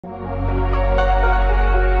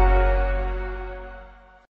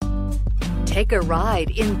Take a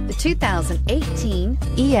ride in the 2018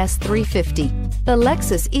 ES350. The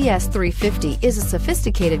Lexus ES350 is a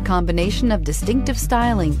sophisticated combination of distinctive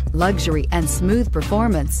styling, luxury, and smooth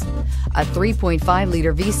performance. A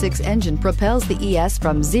 3.5-liter V6 engine propels the ES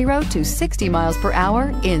from 0 to 60 miles per hour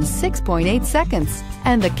in 6.8 seconds,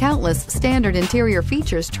 and the countless standard interior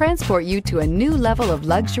features transport you to a new level of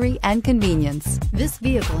luxury and convenience. This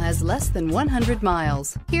vehicle has less than 100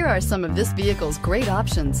 miles. Here are some of this vehicle's great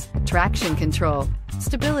options: traction control,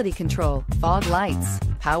 stability control, fog lights,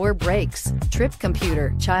 power brakes, trip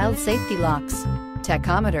computer, child safety locks,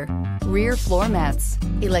 tachometer, rear floor mats,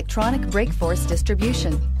 electronic brake force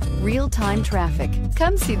distribution, real-time traffic.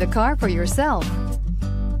 Come see the car for yourself.